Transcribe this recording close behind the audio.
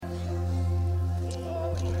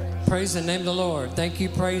Praise the name of the Lord. Thank you,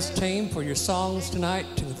 praise team, for your songs tonight,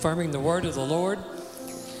 confirming the word of the Lord.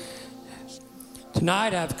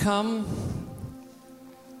 Tonight I've come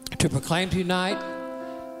to proclaim tonight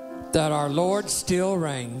that our Lord still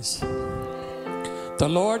reigns. The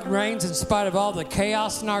Lord reigns in spite of all the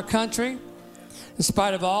chaos in our country, in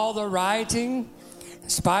spite of all the rioting, in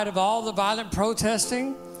spite of all the violent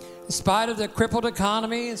protesting, in spite of the crippled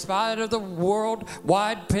economy, in spite of the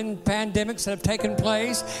worldwide pandemics that have taken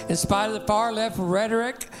place, in spite of the far left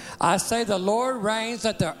rhetoric, I say the Lord reigns.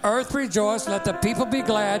 Let the earth rejoice. Let the people be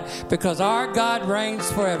glad, because our God reigns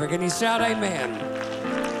forever. Can you shout amen?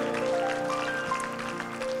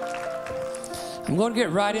 I'm going to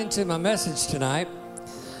get right into my message tonight.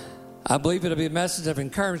 I believe it'll be a message of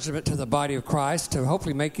encouragement to the body of Christ, to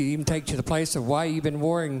hopefully make you even take you to the place of why you've been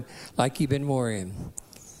worrying like you've been worrying.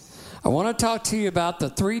 I want to talk to you about the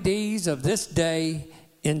 3 Ds of this day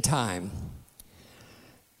in time.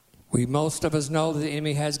 Most of us know that the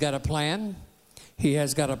enemy has got a plan. He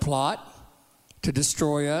has got a plot to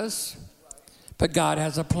destroy us. But God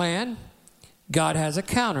has a plan. God has a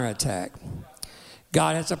counterattack.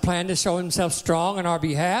 God has a plan to show himself strong on our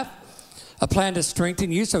behalf. A plan to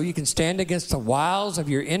strengthen you so you can stand against the wiles of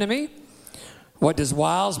your enemy. What does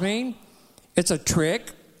wiles mean? It's a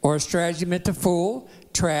trick or a strategy meant to fool,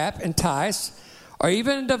 trap, entice, or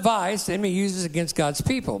even a device the enemy uses against God's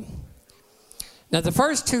people. Now, the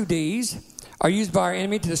first 2 Ds are used by our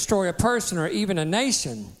enemy to destroy a person or even a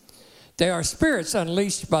nation. They are spirits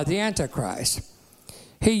unleashed by the Antichrist.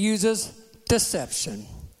 He uses deception.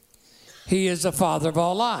 He is the father of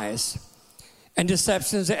all lies. And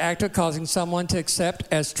deception is the act of causing someone to accept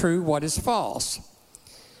as true what is false.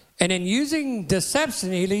 And in using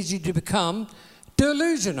deception, he leads you to become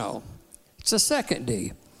delusional. It's the second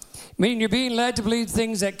D. Meaning you're being led to believe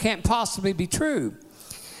things that can't possibly be true.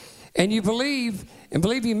 And you believe, and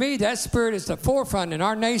believe you me, that spirit is the forefront in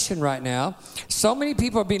our nation right now. So many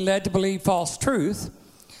people are being led to believe false truth.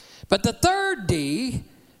 But the third D,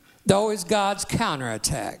 though, is God's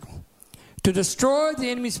counterattack. To destroy the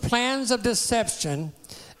enemy's plans of deception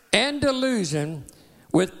and delusion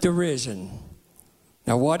with derision.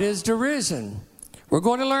 Now, what is derision? We're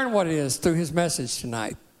going to learn what it is through his message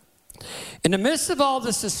tonight. In the midst of all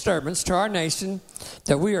this disturbance to our nation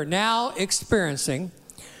that we are now experiencing,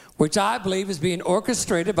 which I believe is being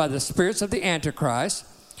orchestrated by the spirits of the Antichrist,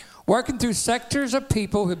 working through sectors of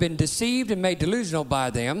people who have been deceived and made delusional by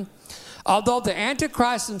them, although the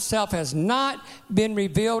Antichrist himself has not been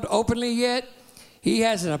revealed openly yet, he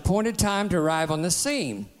has an appointed time to arrive on the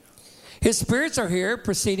scene. His spirits are here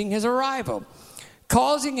preceding his arrival,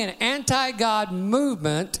 causing an anti-God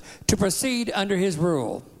movement to proceed under his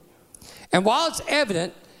rule. And while it's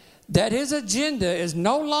evident that his agenda is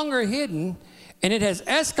no longer hidden and it has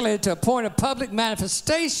escalated to a point of public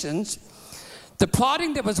manifestations, the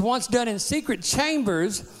plotting that was once done in secret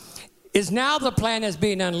chambers is now the plan that's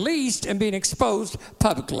being unleashed and being exposed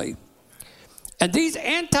publicly. And these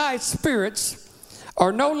anti-spirits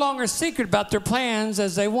are no longer secret about their plans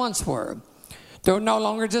as they once were. They're no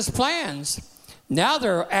longer just plans. Now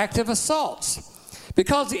they're active assaults.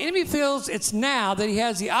 Because the enemy feels it's now that he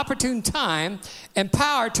has the opportune time and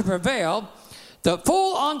power to prevail, the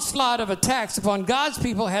full onslaught of attacks upon God's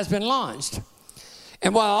people has been launched.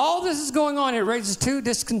 And while all this is going on, it raises 2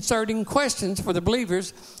 disconcerting questions for the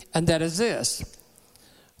believers, and that is this.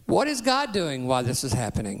 What is God doing while this is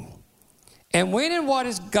happening? And when and what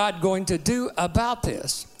is God going to do about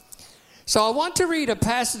this? So I want to read a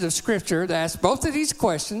passage of Scripture that asks both of these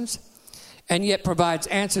questions and yet provides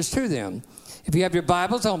answers to them. If you have your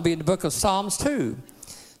Bibles, I'll be in the book of Psalms 2,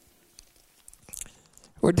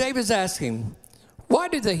 where David's asking, why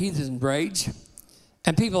do the heathens rage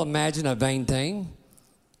and people imagine a vain thing?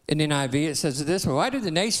 In the NIV, it says this, why do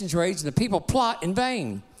the nations rage and the people plot in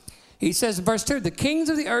vain? He says in verse 2, the kings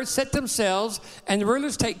of the earth set themselves and the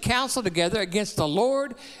rulers take counsel together against the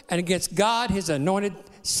Lord and against God, his anointed,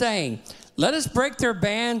 saying, let us break their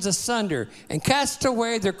bands asunder and cast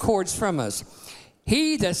away their cords from us.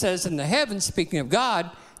 He that says in the heavens, speaking of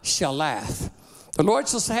God, shall laugh. The Lord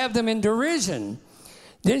shall have them in derision.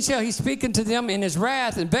 Then shall he speak unto them in his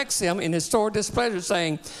wrath and vex them in his sore displeasure,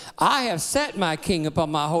 saying, I have set my king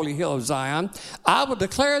upon my holy hill of Zion. I will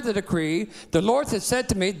declare the decree. The Lord hath said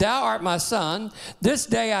to me, thou art my son. This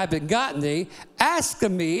day I have begotten thee. Ask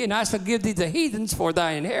of me, and I shall give thee the heathens for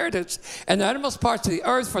thy inheritance, and the uttermost parts of the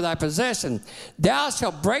earth for thy possession. Thou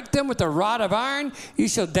shalt break them with a rod of iron. You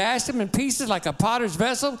shall dash them in pieces like a potter's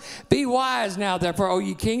vessel. Be wise now, therefore, O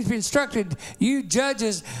ye kings. Be instructed, you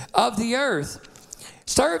judges of the earth.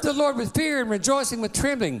 Serve the Lord with fear and rejoicing with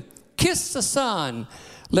trembling. Kiss the Son,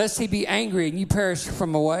 lest he be angry and you perish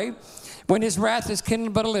from away, when his wrath is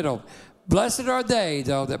kindled but a little. Blessed are they,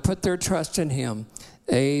 though, that put their trust in him.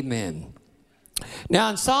 Amen. Now,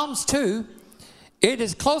 in Psalms 2, it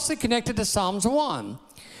is closely connected to Psalms 1.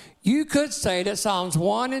 You could say that Psalms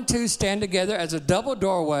 1 and 2 stand together as a double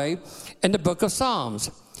doorway in the book of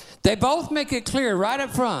Psalms. They both make it clear right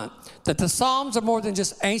up front that the Psalms are more than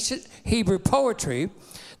just ancient Hebrew poetry.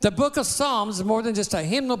 The book of Psalms is more than just a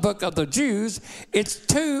hymnal book of the Jews. It's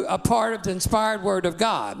too a part of the inspired word of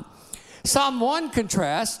God. Psalm 1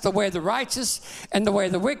 contrasts the way of the righteous and the way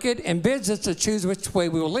of the wicked and bids us to choose which way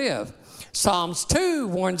we will live. Psalms 2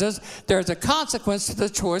 warns us there's a consequence to the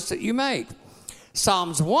choice that you make.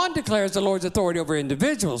 Psalms 1 declares the Lord's authority over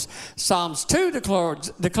individuals. Psalms 2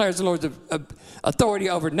 declares the Lord's authority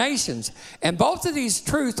over nations. And both of these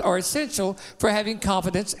truths are essential for having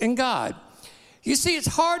confidence in God. You see, it's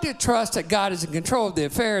hard to trust that God is in control of the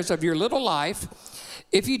affairs of your little life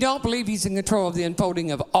if you don't believe he's in control of the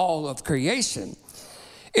unfolding of all of creation.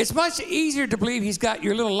 It's much easier to believe he's got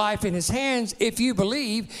your little life in his hands if you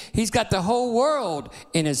believe he's got the whole world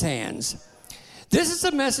in his hands. This is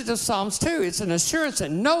the message of Psalms 2. It's an assurance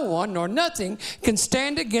that no one nor nothing can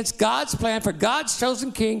stand against God's plan for God's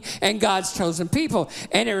chosen king and God's chosen people.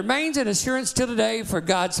 And it remains an assurance till today for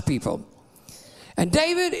God's people. And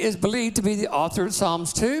David is believed to be the author of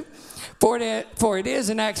Psalms 2, for it is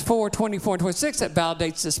in Acts 4, 24 and 26 that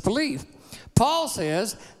validates this belief. Paul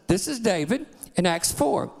says, this is David in Acts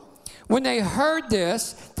 4. When they heard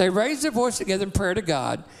this, they raised their voice together in prayer to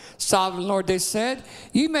God. Sovereign Lord, they said,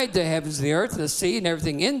 you made the heavens, the earth, and the sea, and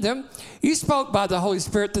everything in them. You spoke by the Holy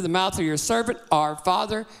Spirit through the mouth of your servant, our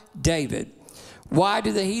father David. Why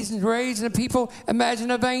do the heathens rage and the people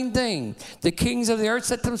imagine a vain thing? The kings of the earth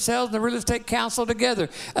set themselves and the rulers take counsel together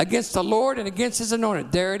against the Lord and against his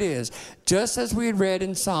anointed. There it is, just as we had read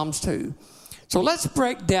in Psalms 2. So let's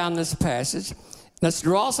break down this passage. Let's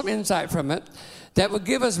draw some insight from it that will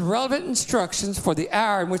give us relevant instructions for the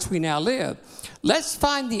hour in which we now live. Let's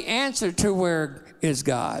find the answer to where is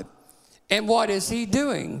God and what is he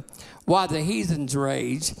doing while the heathens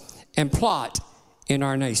rage and plot in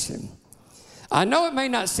our nation. I know it may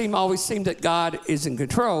not always seem that God is in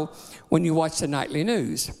control when you watch the nightly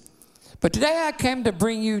news. But today I came to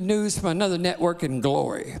bring you news from another network in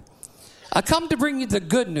glory. I come to bring you the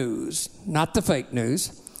good news, not the fake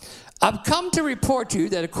news. I've come to report to you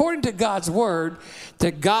that according to God's word,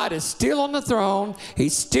 that God is still on the throne,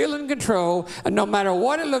 he's still in control, and no matter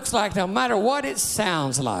what it looks like, no matter what it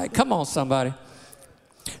sounds like. Come on, somebody.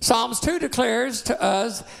 Psalms 2 declares to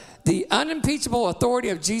us the unimpeachable authority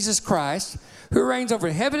of Jesus Christ, who reigns over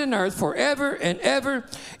heaven and earth forever and ever.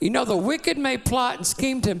 You know, the wicked may plot and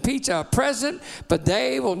scheme to impeach our president, but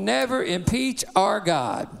they will never impeach our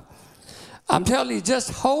God. I'm telling you, just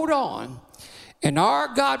hold on, and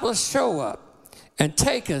our God will show up and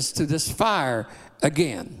take us through this fire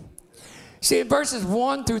again. See, in verses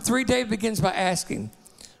 1 through 3, David begins by asking,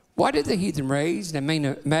 why did the heathen rage and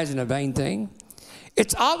imagine a vain thing?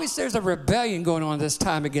 It's obvious there's a rebellion going on this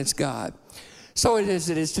time against God. So it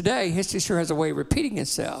is today. History sure has a way of repeating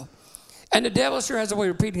itself. And the devil sure has a way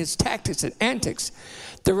of repeating his tactics and antics.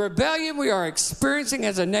 The rebellion we are experiencing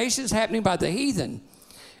as a nation is happening by the heathen.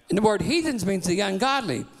 And the word heathens means the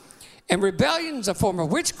ungodly. And rebellion is a form of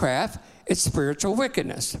witchcraft. It's spiritual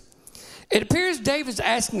wickedness. It appears David's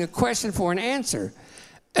asking a question for an answer,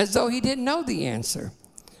 as though he didn't know the answer.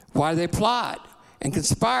 Why do they plot and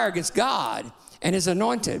conspire against God and his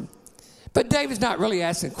anointed? But David's not really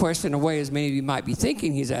asking a question in a way as many of you might be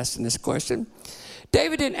thinking he's asking this question.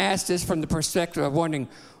 David didn't ask this from the perspective of wondering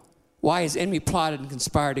why his enemy plotted and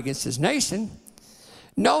conspired against his nation.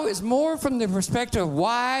 No, it's more from the perspective of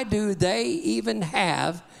why do they even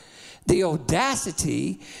have the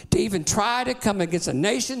audacity to even try to come against a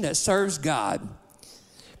nation that serves God?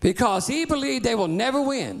 Because he believed they will never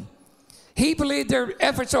win. He believed their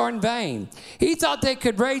efforts are in vain. He thought they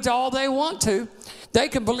could rage all they want to. They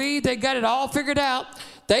can believe they got it all figured out.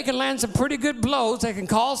 They can land some pretty good blows. They can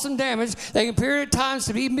cause some damage. They can appear at times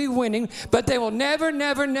to even be winning. But they will never,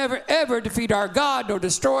 never, never, ever defeat our God nor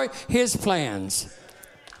destroy his plans.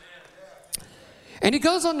 And he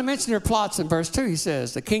goes on to mention their plots in verse 2. He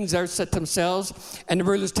says, the kings of earth set themselves and the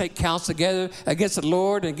rulers take counsel together against the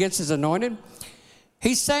Lord and against his anointed.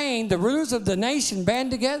 He's saying the rulers of the nation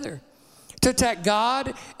band together to attack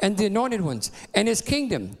God and the anointed ones and his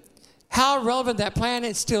kingdom. How relevant that plan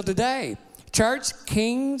is still today. Church,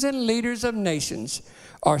 kings and leaders of nations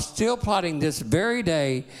are still plotting this very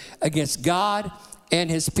day against God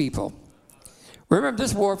and his people. Remember,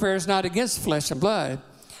 this warfare is not against flesh and blood.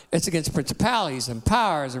 It's against principalities and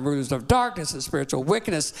powers and rulers of darkness and spiritual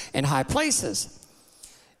wickedness in high places.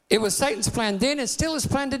 It was Satan's plan then and still his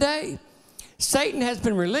plan today. Satan has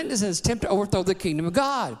been relentless in his attempt to overthrow the kingdom of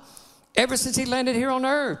God ever since he landed here on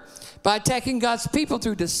earth by attacking God's people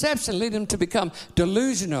through deception, leading them to become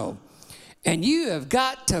delusional. And you have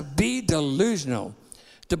got to be delusional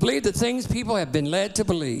to believe the things people have been led to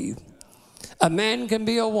believe. A man can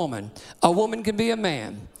be a woman can be a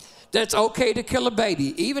man. That's okay to kill a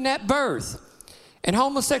baby, even at birth. And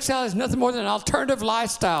homosexuality is nothing more than an alternative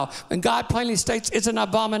lifestyle, and God plainly states it's an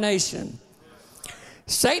abomination.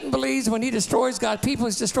 Satan believes when he destroys God's people,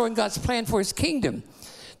 he's destroying God's plan for his kingdom.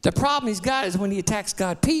 The problem he's got is when he attacks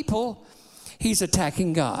God's people, he's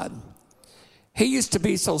attacking God. He used to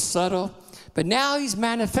be so subtle, but now he's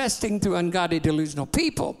manifesting through ungodly, delusional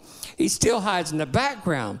people. He still hides in the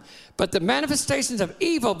background, but the manifestations of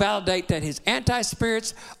evil validate that his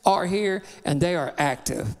anti-spirits are here and they are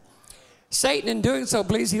active. Satan, in doing so,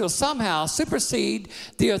 believes he will somehow supersede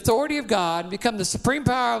the authority of God, become the supreme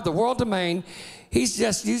power of the world domain. He's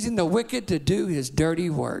just using the wicked to do his dirty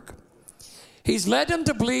work. He's led them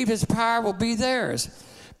to believe his power will be theirs.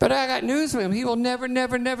 But I got news for him. He will never,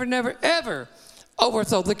 ever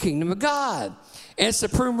overthrow the kingdom of God and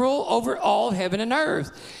supreme rule over all heaven and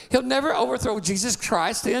earth. He'll never overthrow Jesus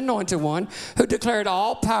Christ, the anointed one, who declared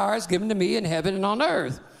all power is given to me in heaven and on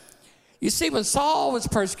earth. You see, when Saul was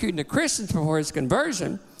persecuting the Christians before his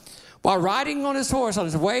conversion, while riding on his horse on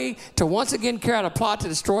his way to once again carry out a plot to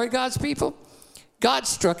destroy God's people, God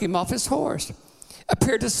struck him off his horse,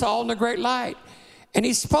 appeared to Saul in a great light, and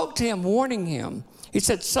he spoke to him, warning him. He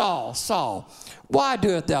said, Saul, Saul, why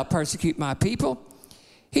dost thou persecute my people?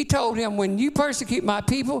 He told him, when you persecute my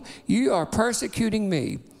people, you are persecuting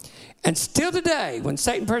me. And still today, when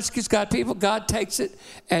Satan persecutes God's people, God takes it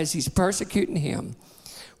as he's persecuting him.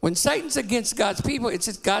 When Satan's against God's people,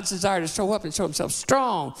 it's God's desire to show up and show himself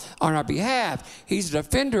strong on our behalf. He's a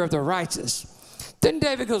defender of the righteous. Then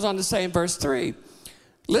David goes on to say in verse 3,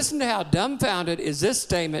 listen to how dumbfounded is this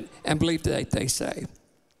statement and belief that they say.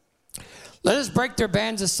 Let us break their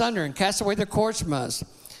bands asunder and cast away their cords from us.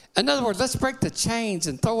 In other words, let's break the chains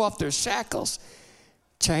and throw off their shackles.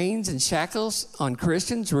 Chains and shackles on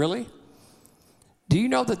Christians, really? Do you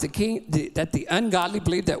know that the ungodly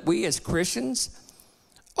believe that we as Christians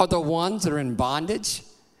are the ones that are in bondage,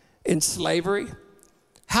 in slavery?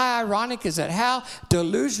 How ironic is that? How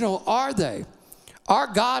delusional are they? Our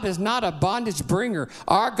God is not a bondage bringer.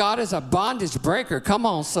 Our God is a bondage breaker. Come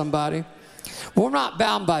on, somebody. We're not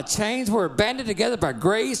bound by chains. We're banded together by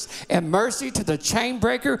grace and mercy to the chain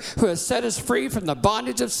breaker who has set us free from the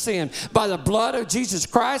bondage of sin by the blood of Jesus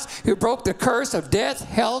Christ, who broke the curse of death,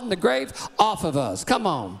 hell, and the grave off of us. Come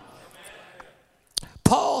on.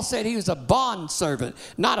 Paul said he was a bond servant,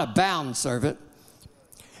 not a bound servant.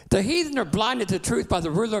 The heathen are blinded to truth by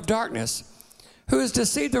the ruler of darkness, who has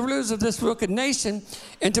deceived the rulers of this wicked nation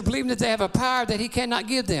into believing that they have a power that he cannot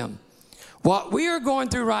give them. What we are going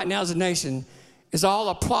through right now as a nation is all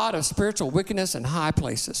a plot of spiritual wickedness in high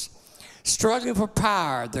places, struggling for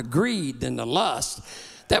power, the greed and the lust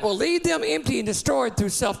that will leave them empty and destroyed through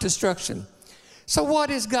self-destruction. So what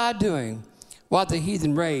is God doing? While the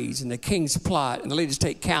heathen rage and the kings plot and the leaders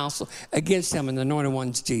take counsel against him and the anointed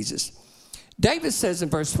one's Jesus. David says in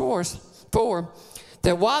verse 4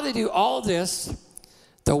 that while they do all this,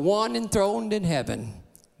 the one enthroned in heaven,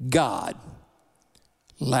 God,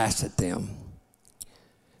 laughs at them.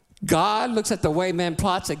 God looks at the way man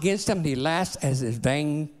plots against him and he laughs at his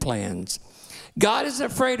vain plans. God isn't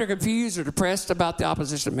afraid or confused or depressed about the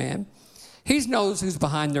opposition of man. He knows who's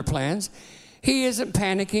behind their plans. He isn't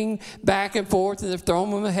panicking back and forth in the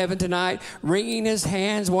throne room of heaven tonight, wringing his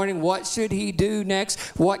hands, wondering what should he do next?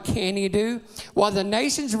 What can he do? While the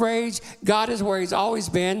nations rage, God is where he's always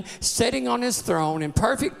been, sitting on his throne in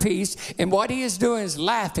perfect peace, and what he is doing is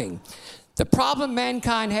laughing. The problem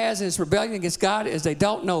mankind has in its rebellion against God is they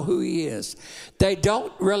don't know who he is. They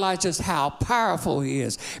don't realize just how powerful he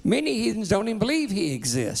is. Many heathens don't even believe he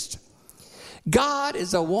exists. God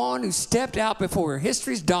is the one who stepped out before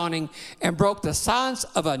history's dawning and broke the silence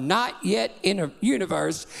of a not yet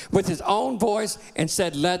universe with his own voice and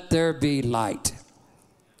said, let there be light.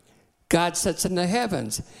 God sits in the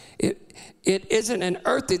heavens. It isn't an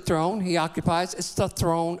earthly throne he occupies. It's the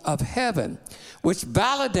throne of heaven, which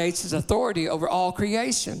validates his authority over all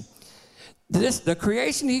creation. The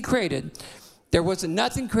creation he created, there was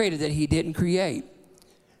nothing created that he didn't create.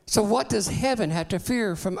 So what does heaven have to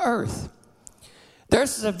fear from earth?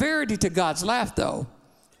 There's severity to God's laugh, though,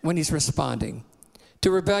 when he's responding to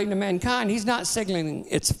rebellion to mankind. He's not signaling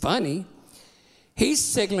it's funny. He's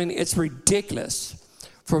signaling it's ridiculous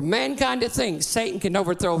for mankind to think Satan can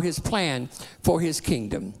overthrow his plan for his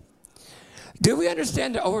kingdom. Do we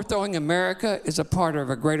understand that overthrowing America is a part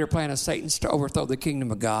of a greater plan of Satan's to overthrow the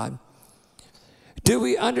kingdom of God? Do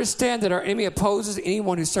we understand that our enemy opposes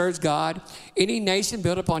anyone who serves God, any nation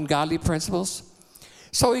built upon godly principles?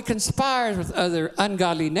 So he conspires with other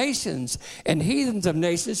ungodly nations and heathens of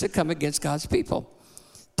nations to come against God's people.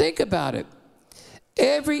 Think about it.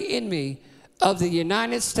 Every enemy of the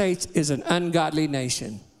United States is an ungodly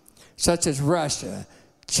nation, such as Russia,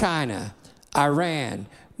 China, Iran,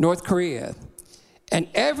 North Korea. And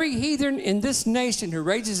every heathen in this nation who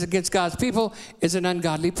rages against God's people is an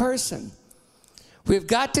ungodly person. We've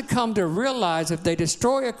got to come to realize if they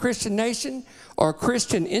destroy a Christian nation or a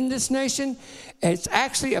Christian in this nation, it's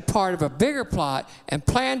actually a part of a bigger plot and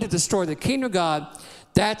plan to destroy the kingdom of God.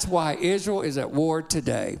 That's why Israel is at war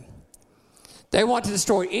today. They want to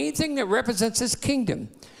destroy anything that represents his kingdom.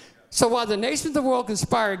 So while the nations of the world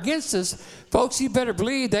conspire against us, folks, you better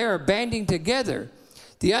believe they are banding together.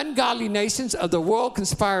 The ungodly nations of the world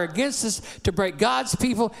conspire against us to break God's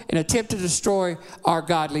people and attempt to destroy our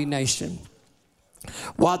godly nation.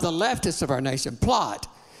 While the leftists of our nation plot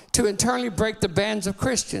to internally break the bands of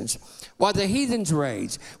Christians, while the heathens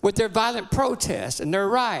rage with their violent protests and their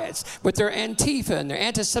riots, with their Antifa and their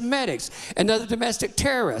anti-Semitics and other domestic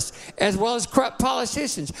terrorists, as well as corrupt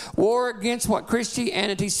politicians, war against what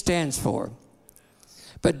Christianity stands for.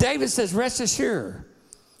 But David says, rest assured,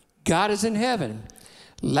 God is in heaven,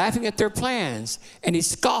 laughing at their plans, and he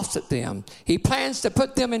scoffs at them. He plans to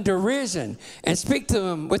put them in derision and speak to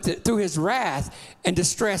them through his wrath and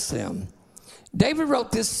distress them. David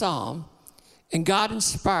wrote this psalm, and God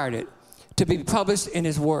inspired it to be published in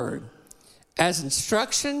his word as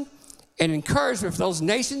instruction and encouragement for those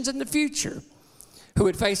nations in the future who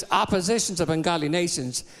would face oppositions of ungodly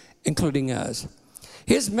nations, including us.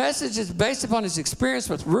 His message is based upon his experience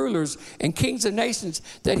with rulers and kings of nations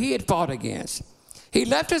that he had fought against. He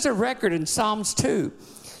left us a record in Psalms 2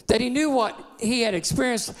 that he knew what he had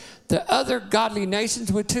experienced the other godly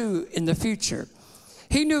nations would too in the future.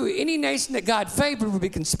 He knew any nation that God favored would be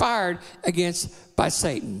conspired against by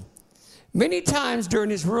Satan. Many times during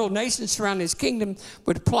his rule, nations surrounding his kingdom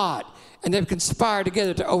would plot and they would conspire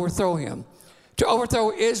together to overthrow him, to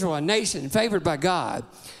overthrow Israel, a nation favored by God.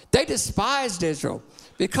 They despised Israel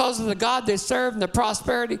because of the God they served and the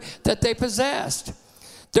prosperity that they possessed.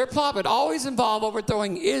 Their plot would always involve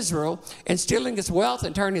overthrowing Israel and stealing his wealth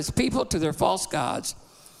and turning his people to their false gods.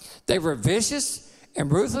 They were vicious and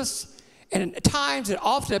ruthless, and at times it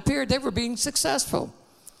often appeared they were being successful.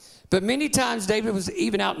 But many times David was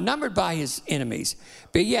even outnumbered by his enemies,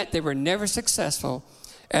 but yet they were never successful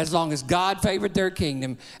as long as God favored their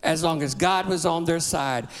kingdom, as long as God was on their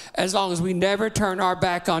side, as long as we never turn our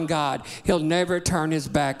back on God, he'll never turn his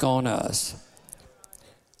back on us.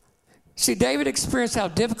 See, David experienced how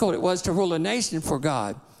difficult it was to rule a nation for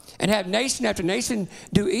God and have nation after nation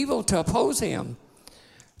do evil to oppose him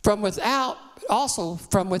from without, but also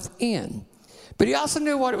from within. But he also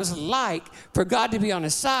knew what it was like for God to be on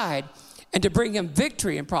his side and to bring him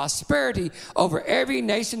victory and prosperity over every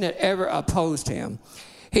nation that ever opposed him.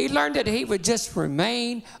 He learned that he would just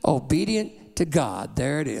remain obedient to God.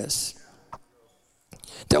 There it is.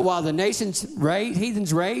 That while the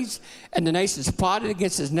heathens raged and the nations plotted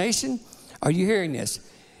against his nation, are you hearing this?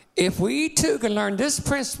 If we too can learn this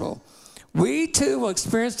principle, we too will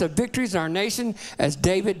experience the victories in our nation as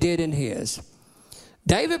David did in his.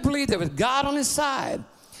 David believed that with God on his side,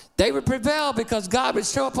 they would prevail because God would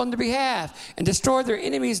show up on their behalf and destroy their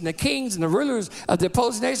enemies and the kings and the rulers of the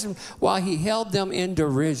opposing nation while he held them in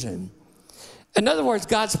derision. In other words,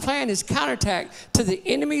 God's plan, his counterattack to the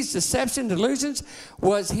enemy's deception, delusions,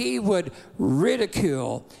 was he would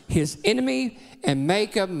ridicule his enemy and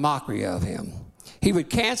make a mockery of him. He would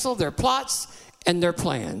cancel their plots and their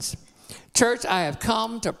plans. Church, I have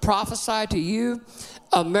come to prophesy to you,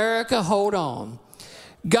 America, hold on.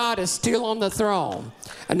 God is still on the throne.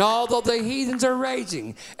 And although the heathens are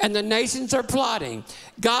raging and the nations are plotting,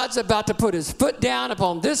 God's about to put his foot down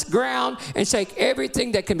upon this ground and shake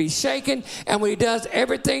everything that can be shaken. And when he does,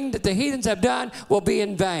 everything that the heathens have done will be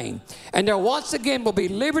in vain. And there once again will be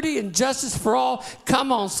liberty and justice for all.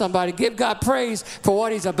 Come on, somebody. Give God praise for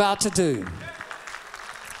what he's about to do.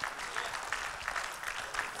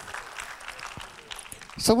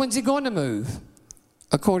 So when's he going to move?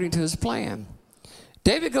 According to his plan.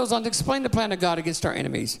 David goes on to explain the plan of God against our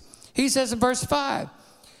enemies. He says in verse 5,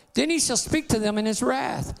 then he shall speak to them in his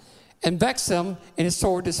wrath and vex them in his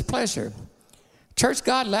sore displeasure. Church,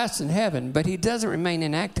 God laughs in heaven, but he doesn't remain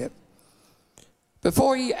inactive.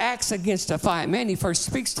 Before he acts against defiant men, he first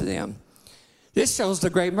speaks to them. This shows the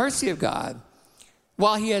great mercy of God.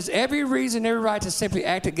 While he has every reason, every right to simply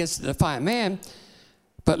act against the defiant man,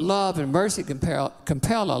 But love and mercy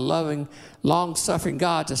compel a loving, long-suffering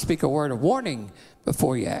God to speak a word of warning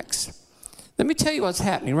before he acts. Let me tell you what's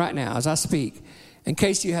happening right now as I speak, in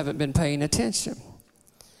case you haven't been paying attention.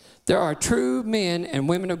 There are true men and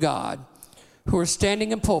women of God who are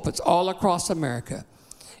standing in pulpits all across America,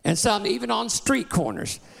 and some even on street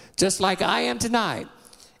corners, just like I am tonight,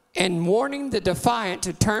 and warning the defiant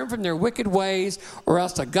to turn from their wicked ways, or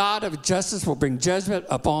else the God of justice will bring judgment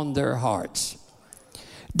upon their hearts.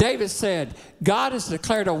 David said, God has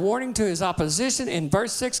declared a warning to his opposition. In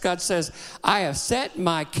verse 6, God says, I have set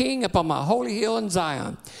my king upon my holy hill in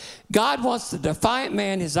Zion. God wants the defiant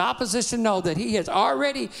man, his opposition, know that he has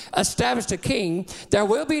already established a king. There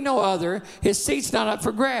will be no other. His seat's not up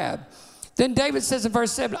for grab. Then David says in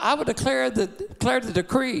verse 7, I will declare the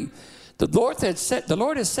decree. The Lord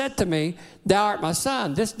has said to me, thou art my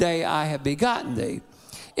son. This day I have begotten thee.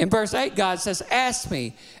 In verse 8, God says, ask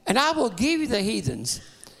me, and I will give you the heathens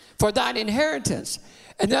for thine inheritance,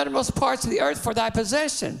 and the uttermost parts of the earth for thy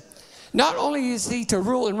possession. Not only is he to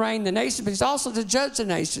rule and reign the nations, but he's also to judge the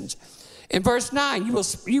nations. In verse 9,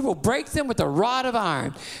 you will break them with a rod of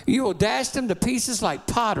iron. You will dash them to pieces like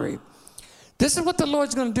pottery. This is what the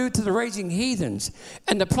Lord's going to do to the raging heathens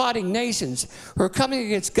and the plotting nations who are coming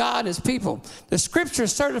against God and his people. The scripture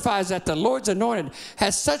certifies that the Lord's anointed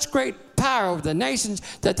has such great power over the nations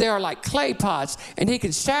that they are like clay pots, and he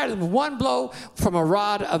can shatter them with one blow from a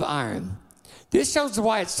rod of iron. This shows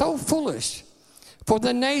why it's so foolish for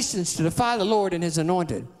the nations to defy the Lord and his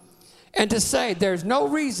anointed, and to say there's no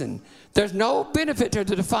reason, there's no benefit to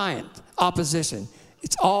the defiant opposition.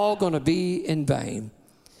 It's all going to be in vain.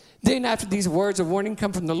 Then after these words of warning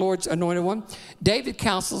come from the Lord's anointed one, David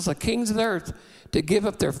counsels the kings of the earth to give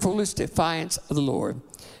up their foolish defiance of the Lord.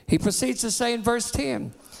 He proceeds to say in verse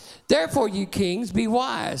 10, therefore, you kings, be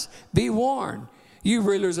wise, be warned. You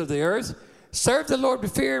rulers of the earth, serve the Lord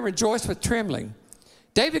with fear and rejoice with trembling.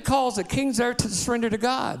 David calls the kings of the earth to surrender to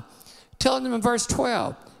God, telling them in verse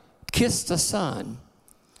 12, kiss the Son,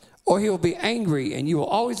 or he will be angry and you will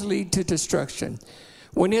always lead to destruction.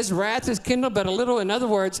 When his wrath is kindled but a little, in other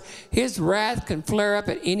words, his wrath can flare up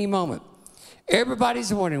at any moment.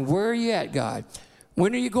 Everybody's wondering, where are you at, God?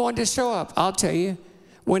 When are you going to show up? I'll tell you,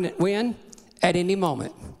 when? At any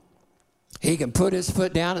moment. He can put his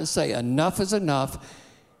foot down and say, enough is enough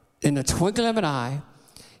in the twinkling of an eye.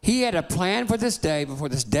 He had a plan for this day before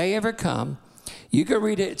this day ever come. You can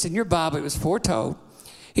read it. It's in your Bible. It was foretold.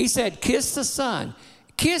 He said, kiss the Son.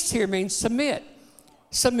 Kiss here means submit.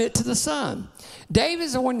 Submit to the Son. David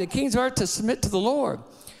is warning the kings of earth to submit to the Lord,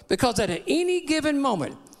 because at any given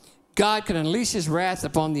moment, God can unleash his wrath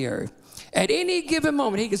upon the earth. At any given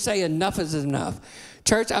moment, he can say enough is enough.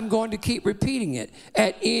 Church, I'm going to keep repeating it.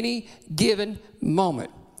 At any given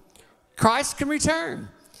moment, Christ can return.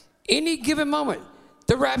 Any given moment,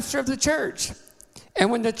 the rapture of the church.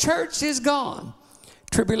 And when the church is gone,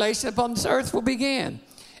 tribulation upon this earth will begin.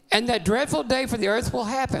 And that dreadful day for the earth will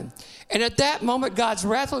happen. And at that moment, God's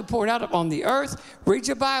wrath will be poured out upon the earth. Read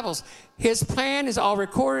your Bibles. His plan is all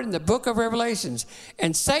recorded in the book of Revelations.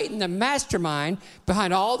 And Satan, the mastermind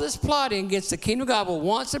behind all this plotting against the kingdom of God, will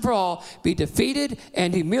once and for all be defeated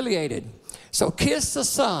and humiliated. So kiss the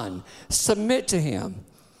Son. Submit to him.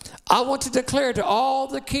 I want to declare to all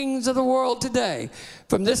the kings of the world today,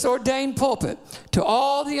 from this ordained pulpit, to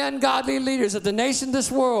all the ungodly leaders of the nation of this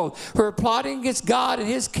world who are plotting against God and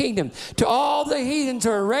his kingdom, to all the heathens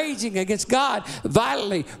who are raging against God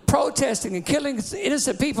violently, protesting and killing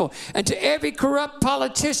innocent people, and to every corrupt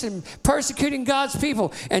politician persecuting God's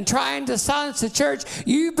people and trying to silence the church,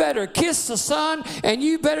 you better kiss the Son and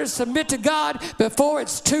you better submit to God before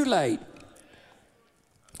it's too late.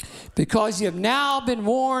 Because you have now been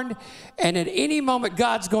warned, and at any moment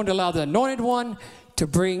God's going to allow the anointed one to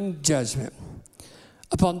bring judgment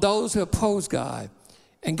upon those who oppose God.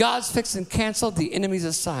 And God's fixing to cancel the enemy's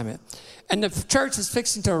assignment. And the church is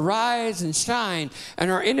fixing to rise and shine, and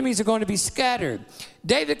our enemies are going to be scattered.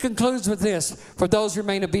 David concludes with this: for those who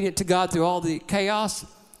remain obedient to God through all the chaos,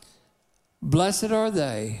 blessed are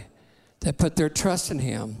they that put their trust in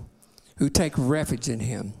him, who take refuge in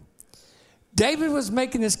him. David was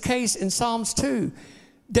making this case in Psalms 2.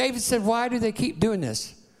 David said, why do they keep doing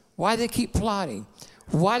this? Why do they keep plotting?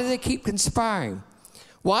 Why do they keep conspiring?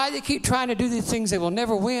 Why do they keep trying to do these things they will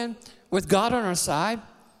never win with God on our side?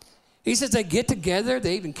 He says they get together,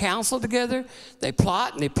 they even counsel together, they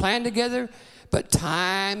plot and they plan together, but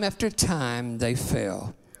time after time they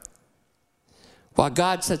fail. While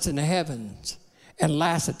God sits in the heavens and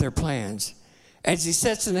laughs at their plans, as he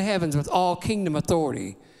sits in the heavens with all kingdom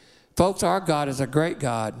authority. Folks, our God is a great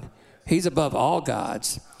God. He's above all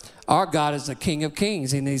gods. Our God is the King of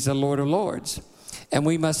kings, and he's the Lord of lords. And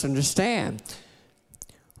we must understand,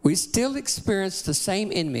 we still experience the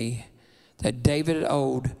same enemy that David of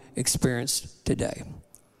old experienced today.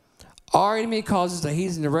 Our enemy causes the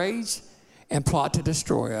heathen to rage and plot to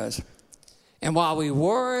destroy us. And while we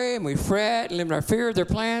worry and we fret and live in our fear of their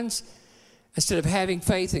plans, instead of having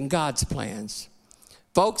faith in God's plans.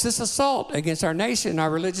 Folks, this assault against our nation and our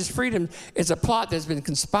religious freedom is a plot that's been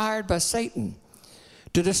conspired by Satan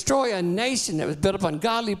to destroy a nation that was built upon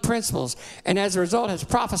godly principles and as a result has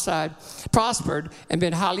prospered, and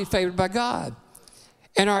been highly favored by God.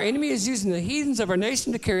 And our enemy is using the heathens of our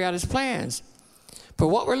nation to carry out his plans. But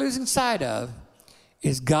what we're losing sight of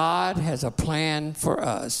is God has a plan for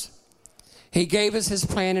us. He gave us his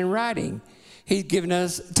plan in writing. He's given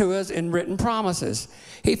us to us in written promises.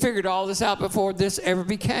 He figured all this out before this ever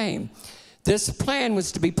became. This plan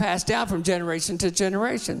was to be passed down from generation to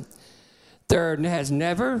generation. There has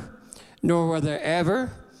never, nor will there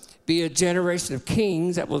ever, be a generation of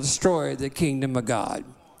kings that will destroy the kingdom of God.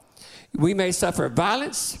 We may suffer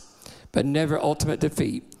violence, but never ultimate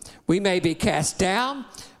defeat. We may be cast down,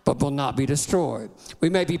 but will not be destroyed. We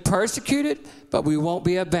may be persecuted, but we won't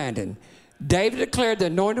be abandoned. David declared the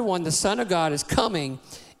anointed one, the Son of God, is coming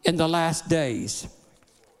in the last days.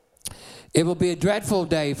 It will be a dreadful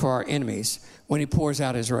day for our enemies when he pours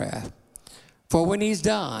out his wrath. For when he's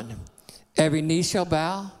done, every knee shall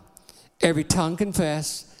bow, every tongue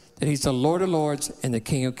confess that he's the Lord of lords and the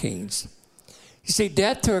King of kings. You see,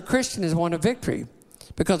 death to a Christian is one of victory,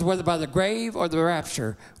 because whether by the grave or the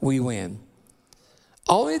rapture, we win.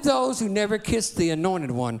 Only those who never kiss the anointed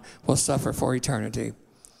one will suffer for eternity.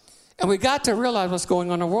 And we got to realize what's going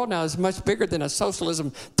on in the world now is much bigger than a socialism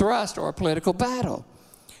thrust or a political battle.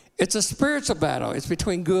 It's a spiritual battle. It's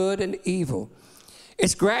between good and evil.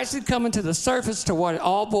 It's gradually coming to the surface to what it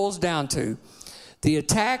all boils down to. The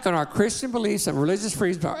attack on our Christian beliefs and religious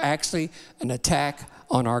freedoms are actually an attack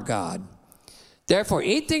on our God. Therefore,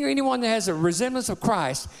 anything or anyone that has a resemblance of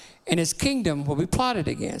Christ and his kingdom will be plotted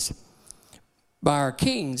against by our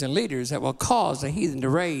kings and leaders that will cause the heathen to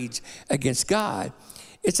rage against God.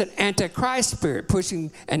 It's an antichrist spirit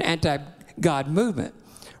pushing an anti-God movement.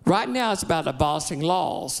 Right now, it's about abolishing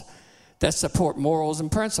laws that support morals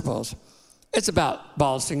and principles. It's about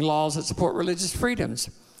abolishing laws that support religious freedoms.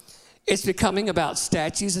 It's becoming about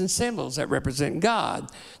statues and symbols that represent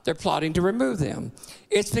God. They're plotting to remove them.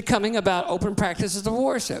 It's becoming about open practices of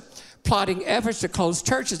worship, plotting efforts to close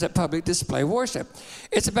churches that publicly display worship.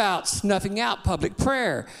 It's about snuffing out public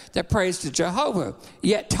prayer that prays to Jehovah,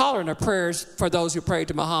 yet tolerant of prayers for those who pray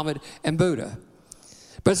to Muhammad and Buddha.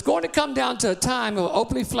 But it's going to come down to a time it will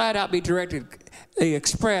openly, flat out be directly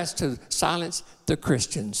expressed to silence the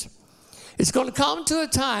Christians. It's going to come to a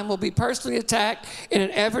time we'll be personally attacked in an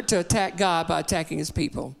effort to attack God by attacking his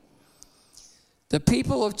people. The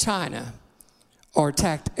people of China are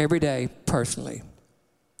attacked every day personally.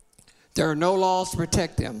 There are no laws to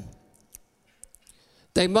protect them.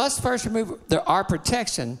 They must first remove our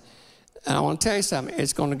protection. And I want to tell you something,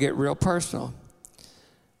 it's going to get real personal.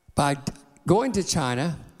 By going to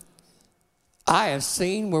China, I have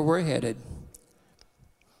seen where we're headed.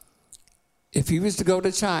 If you was to go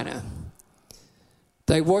to China,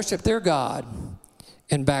 they worship their God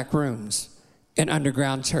in back rooms, in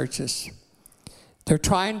underground churches. They're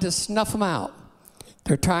trying to snuff them out.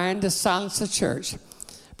 They're trying to silence the church.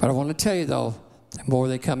 But I want to tell you, though, the more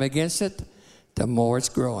they come against it, the more it's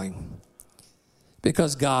growing.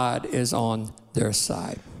 Because God is on their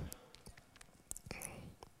side.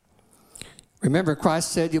 Remember,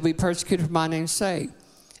 Christ said, you'll be persecuted for my name's sake.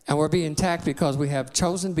 And we're being attacked because we have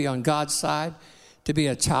chosen to be on God's side, to be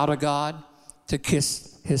a child of God, to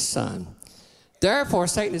kiss his son. Therefore,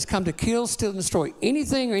 Satan has come to kill, steal, and destroy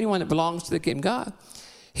anything or anyone that belongs to the kingdom of God.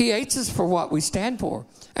 He hates us for what we stand for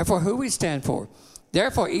and for who we stand for.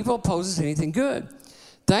 Therefore, evil opposes anything good.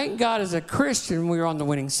 Thank God as a Christian, we're on the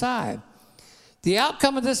winning side. The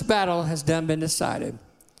outcome of this battle has done been decided.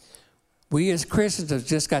 We as Christians have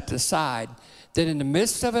just got to decide that in the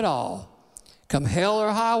midst of it all, come hell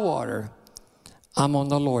or high water, I'm on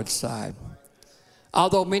the Lord's side.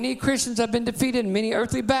 Although many Christians have been defeated in many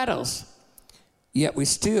earthly battles, yet we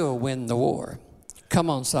still win the war. Come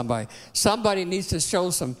on, somebody. Somebody needs to show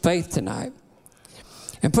some faith tonight.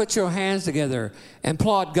 And put your hands together and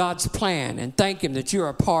applaud God's plan and thank him that you are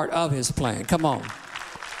a part of his plan. Come on.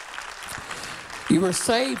 You were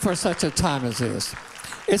saved for such a time as this.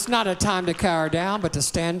 It's not a time to cower down, but to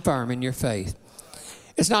stand firm in your faith.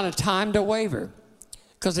 It's not a time to waver.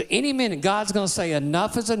 Because at any minute, God's going to say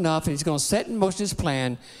enough is enough, and he's going to set in motion his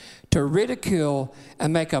plan to ridicule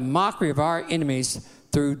and make a mockery of our enemies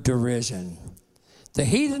through derision. The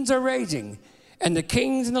heathens are raging, and the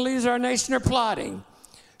kings and the leaders of our nation are plotting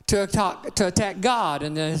to attack God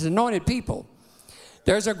and his anointed people.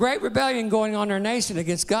 There's a great rebellion going on in our nation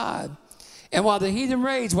against God. And while the heathen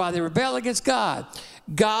rage, while they rebel against God,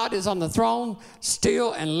 God is on the throne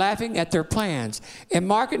still and laughing at their plans. And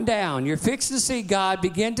mark it down, you're fixing to see God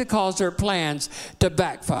begin to cause their plans to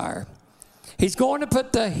backfire. He's going to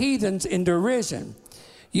put the heathens in derision.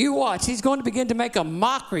 You watch, he's going to begin to make a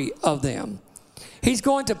mockery of them. He's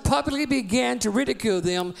going to publicly begin to ridicule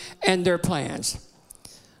them and their plans.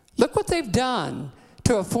 Look what they've done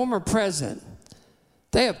to a former president.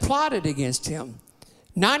 They have plotted against him.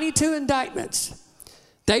 92 indictments.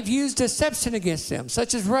 They've used deception against him,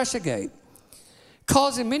 such as Russiagate,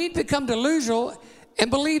 causing many to become delusional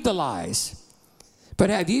and believe the lies. But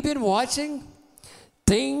have you been watching?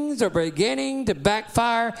 Things are beginning to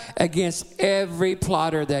backfire against every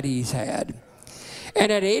plotter that he's had.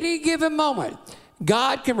 And at any given moment,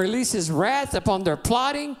 God can release his wrath upon their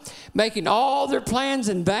plotting, making all their plans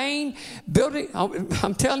in vain,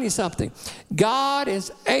 I'm telling you something. God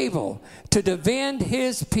is able to defend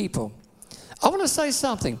his people. I want to say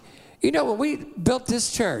something. You know, when we built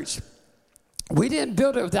this church, we didn't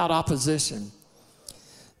build it without opposition.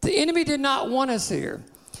 The enemy did not want us here.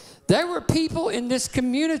 There were people in this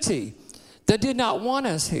community that did not want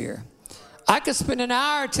us here. I could spend an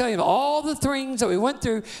hour telling you all the things that we went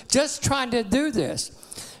through just trying to do this.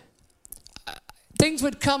 Things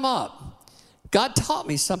would come up. God taught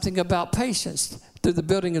me something about patience through the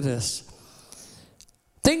building of this.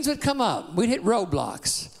 Things would come up. We'd hit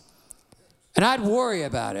roadblocks. And I'd worry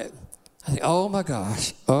about it. I think, oh my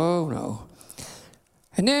gosh, oh no.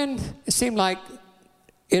 And then it seemed like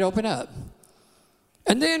it opened up.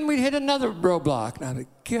 And then we'd hit another roadblock. And I'd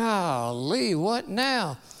be, golly, what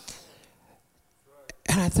now?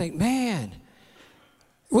 And I think, man,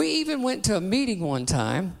 we even went to a meeting one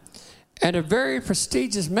time, and a very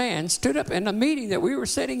prestigious man stood up in a meeting that we were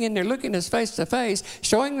sitting in there looking us face to face,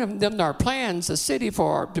 showing them our plans, the city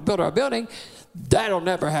to build our building. That'll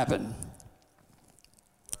never happen.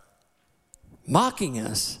 Mocking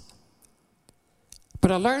us.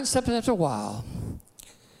 But I learned something after a while.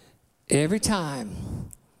 Every time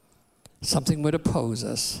something would oppose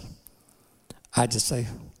us, I'd just say,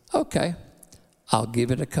 okay, I'll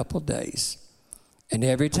give it a couple days. And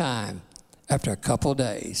every time, after a couple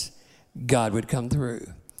days, God would come through.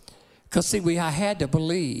 Because, see, I had to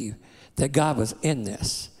believe that God was in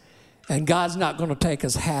this. And God's not going to take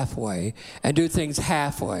us halfway and do things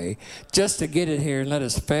halfway just to get it here and let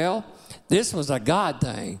us fail. This was a God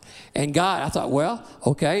thing. And God, I thought, well,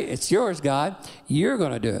 okay, it's yours, God. You're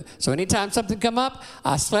going to do it. So anytime something come up,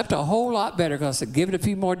 I slept a whole lot better because I said, give it a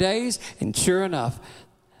few more days. And sure enough,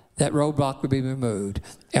 that roadblock would be removed.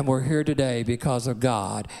 And we're here today because of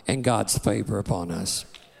God and God's favor upon us.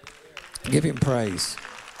 Give him praise.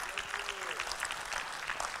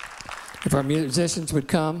 If our musicians would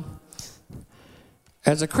come.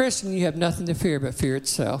 As a Christian, you have nothing to fear but fear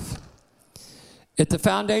itself. If the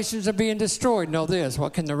foundations are being destroyed, know this.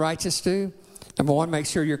 What can the righteous do? Number one, make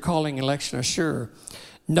sure your calling and election are sure.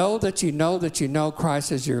 Know that you know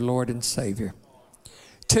Christ is your Lord and Savior.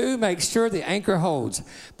 2, make sure the anchor holds,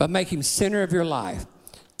 but make him center of your life.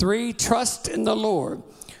 3, trust in the Lord.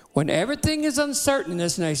 When everything is uncertain in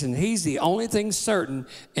this nation, he's the only thing certain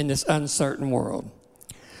in this uncertain world.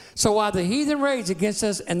 So while the heathen rage against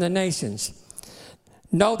us and the nations,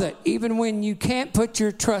 know that even when you can't put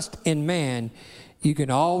your trust in man, you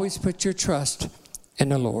can always put your trust in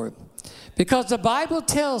the Lord. Because the Bible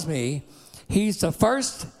tells me he's the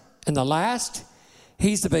first and the last.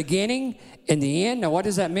 He's the beginning and the end. Now, what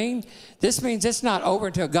does that mean? This means it's not over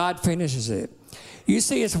until God finishes it. You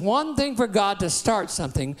see, it's one thing for God to start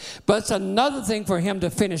something, but it's another thing for him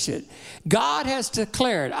to finish it. God has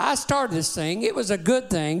declared, I started this thing. It was a good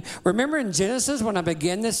thing. Remember in Genesis when I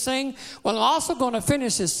began this thing? Well, I'm also going to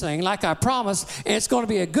finish this thing like I promised, and it's going to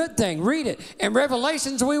be a good thing. Read it. In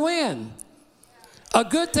Revelations, we win. A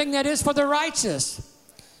good thing that is for the righteous.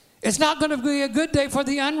 It's not going to be a good day for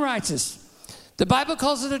the unrighteous. The Bible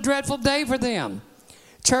calls it a dreadful day for them.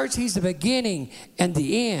 Church, he's the beginning and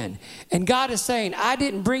the end. And God is saying, I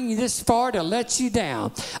didn't bring you this far to let you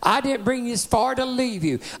down. I didn't bring you this far to leave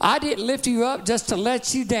you. I didn't lift you up just to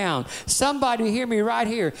let you down. Somebody hear me right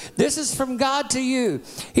here. This is from God to you.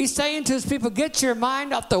 He's saying to his people, get your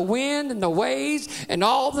mind off the wind and the waves and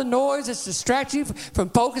all the noise that's distracting you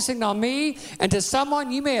from focusing on me. And to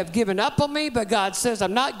someone, you may have given up on me, but God says,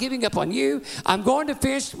 I'm not giving up on you. I'm going to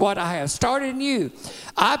finish what I have started in you.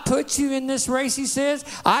 I put you in this race, he says.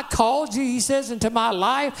 I called you, he says, into my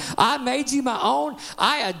life. I made you my own.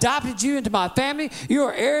 I adopted you into my family. You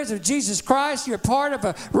are heirs of Jesus Christ. You're part of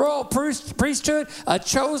a royal priesthood, a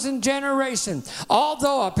chosen generation.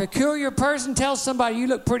 Although a peculiar person tells somebody you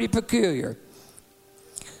look pretty peculiar.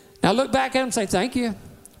 Now look back at him and say, thank you.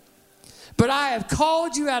 But I have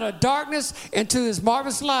called you out of darkness into his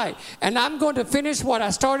marvelous light. And I'm going to finish what I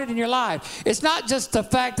started in your life. It's not just the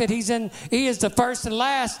fact that he is the first and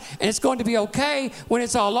last, and it's going to be okay when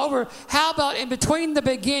it's all over. How about in between the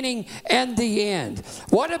beginning and the end?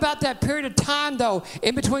 What about that period of time, though,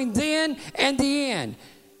 in between then and the end?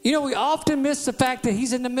 You know, we often miss the fact that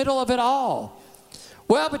he's in the middle of it all.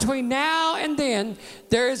 Well, between now and then,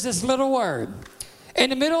 there is this little word. In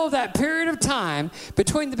the middle of that period of time,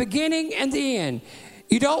 between the beginning and the end,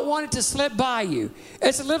 you don't want it to slip by you.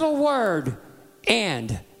 It's a little word,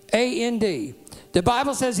 and, A-N-D. The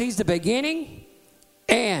Bible says he's the beginning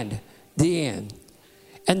and the end.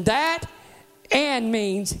 And that and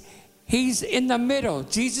means he's in the middle.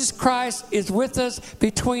 Jesus Christ is with us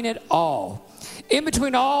between it all. In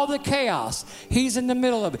between all the chaos, he's in the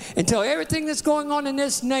middle of it. Until everything that's going on in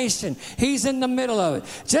this nation, he's in the middle of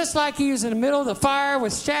it. Just like he was in the middle of the fire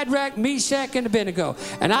with Shadrach, Meshach, and Abednego.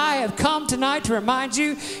 And I have come tonight to remind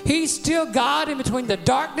you, he's still God in between the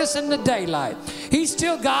darkness and the daylight. He's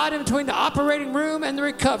still God in between the operating room and the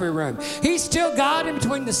recovery room. He's still God in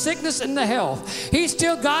between the sickness and the health. He's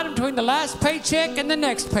still God in between the last paycheck and the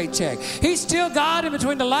next paycheck. He's still God in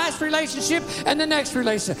between the last relationship and the next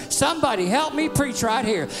relationship. Somebody help me preach right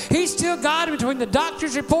here. He's still God in between the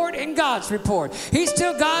doctor's report and God's report. He's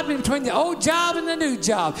still God in between the old job and the new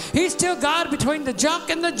job. He's still God in between the junk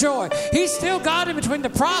and the joy. He's still God in between the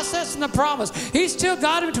process and the promise. He's still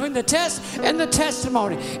God in between the test and the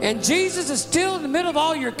testimony. And Jesus is still in the middle of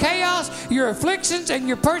all your chaos, your afflictions, and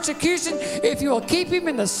your persecution if you will keep him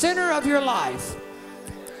in the center of your life.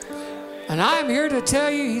 And I am here to tell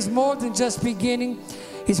you he's more than just beginning.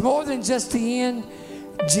 He's more than just the end.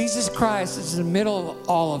 Jesus Christ is in the middle of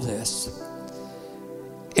all of this.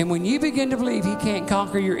 And when you begin to believe he can't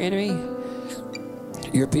conquer your enemy,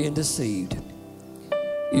 you're being deceived.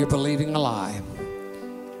 You're believing a lie.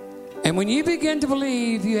 And when you begin to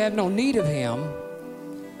believe you have no need of him,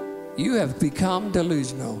 you have become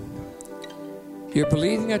delusional. You're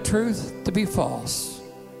believing a truth to be false.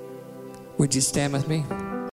 Would you stand with me?